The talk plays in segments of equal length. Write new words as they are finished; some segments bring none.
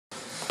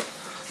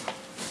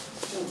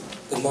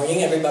Good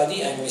morning,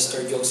 everybody. I'm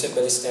Mr. Joseph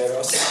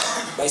Ballesteros,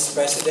 Vice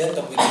President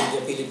of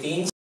Wikimedia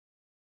Philippines,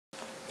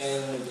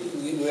 and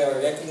we are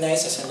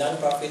recognized as a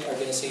non-profit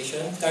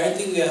organization.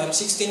 Currently, we have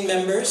 16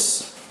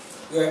 members.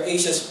 We are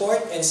Asia's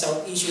fourth and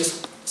South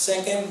Asia's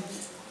second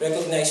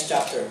recognized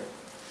chapter.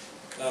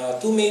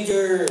 Two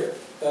major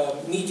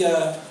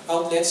media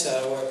outlets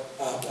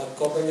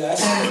covered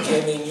us,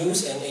 GMA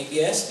News and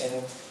ABS,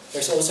 and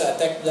there's also a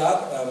tech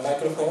blog,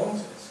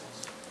 Microphone.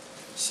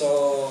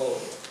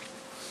 So,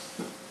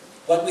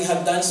 what we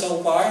have done so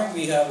far,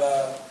 we have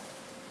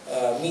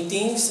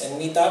meetings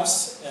and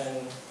meetups,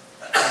 and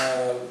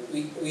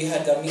we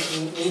had a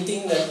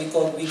meeting that we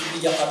called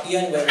Wikipedia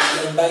Kapian, where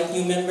we invite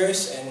new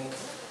members and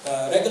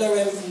regular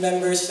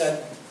members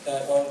that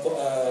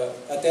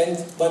attend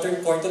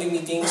quarterly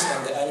meetings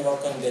and the annual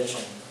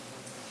convention.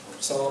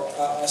 So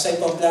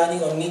aside from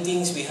planning on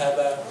meetings, we have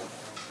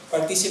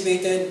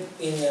participated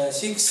in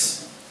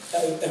 6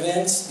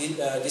 events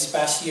this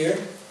past year.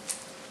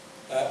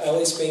 I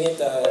will explain it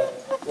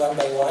one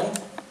by one.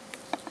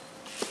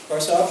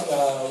 First off,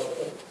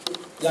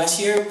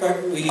 last year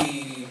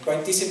we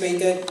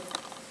participated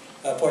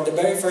for the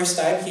very first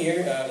time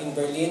here in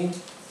Berlin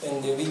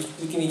in the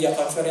Wikimedia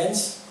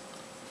Conference.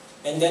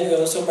 And then we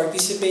also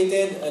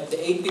participated at the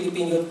 8th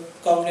Philippine Youth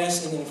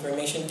Congress in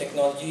Information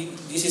Technology.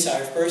 This is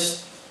our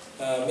first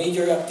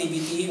major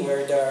activity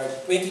where there are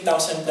 20,000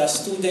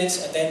 plus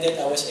students attended.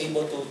 I was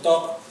able to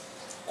talk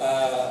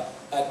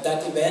at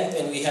that event,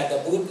 and we had a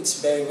booth.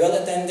 It's very well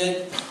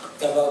attended.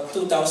 About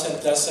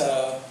 2,000 plus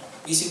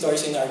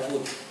visitors in our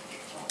booth.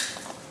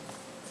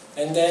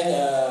 And then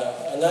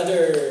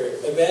another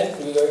event,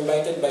 we were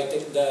invited by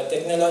the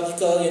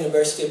Technological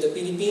University of the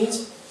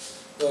Philippines,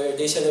 where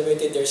they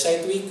celebrated their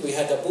Site Week. We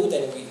had a booth,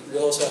 and we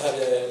also had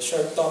a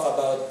short talk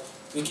about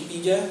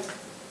Wikipedia.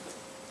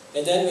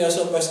 And then we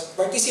also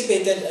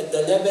participated at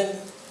the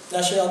 11th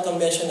National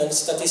Convention on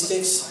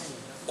Statistics.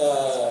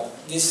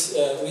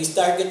 We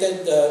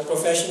targeted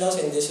professionals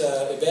in this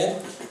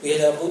event. We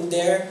had a booth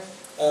there.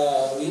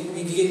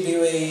 We gave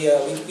away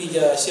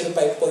Wikipedia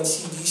 05 point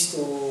CDs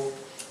to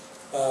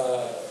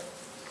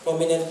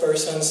prominent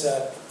persons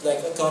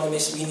like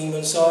economist Winnie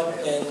Monson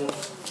and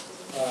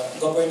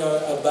Governor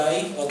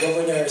Albay,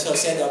 Governor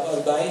Salcedo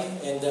of Albay,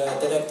 and the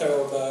Director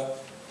of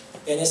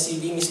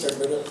NSCB, Mr.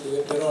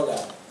 Berola.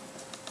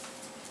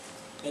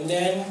 And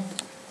then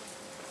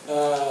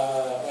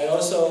I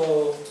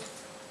also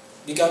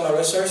become a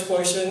research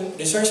person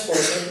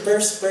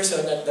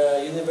at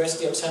the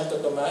University of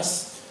Santo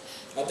Tomas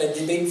at the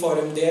debate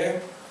forum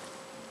there.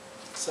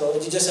 So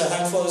it's just a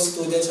handful of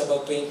students,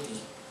 about 20.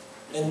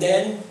 And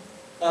then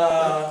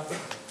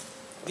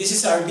this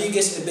is our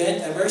biggest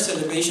event ever,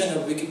 celebration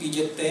of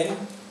Wikipedia 10,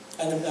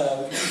 and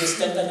Wikipedia's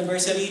 10th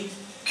anniversary.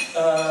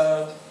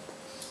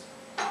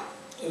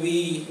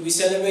 We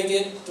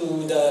celebrated to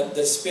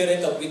the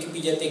spirit of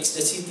Wikipedia Takes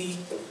the City.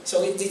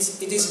 So it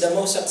is the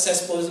most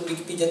successful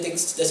Wikipedia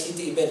Takes the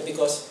City event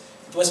because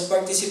it was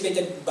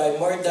participated by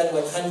more than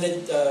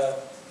 100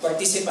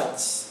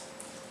 participants.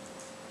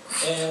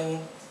 And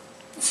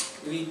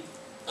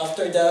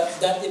after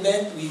that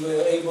event, we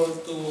were able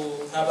to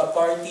have a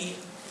party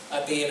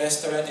at a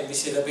restaurant, and we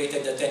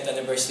celebrated the 10th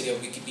anniversary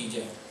of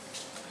Wikipedia.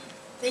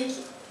 Thank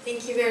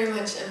you very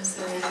much. I'm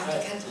sorry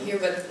I can't hear,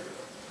 but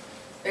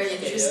very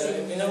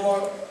interesting. You know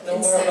more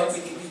about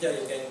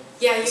Wikipedia, you can.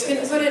 Yeah, you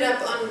can put it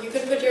up on. You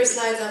can put your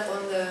slides up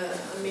on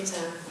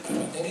Meta.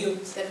 Thank you.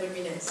 That would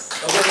be nice.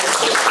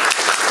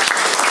 Okay.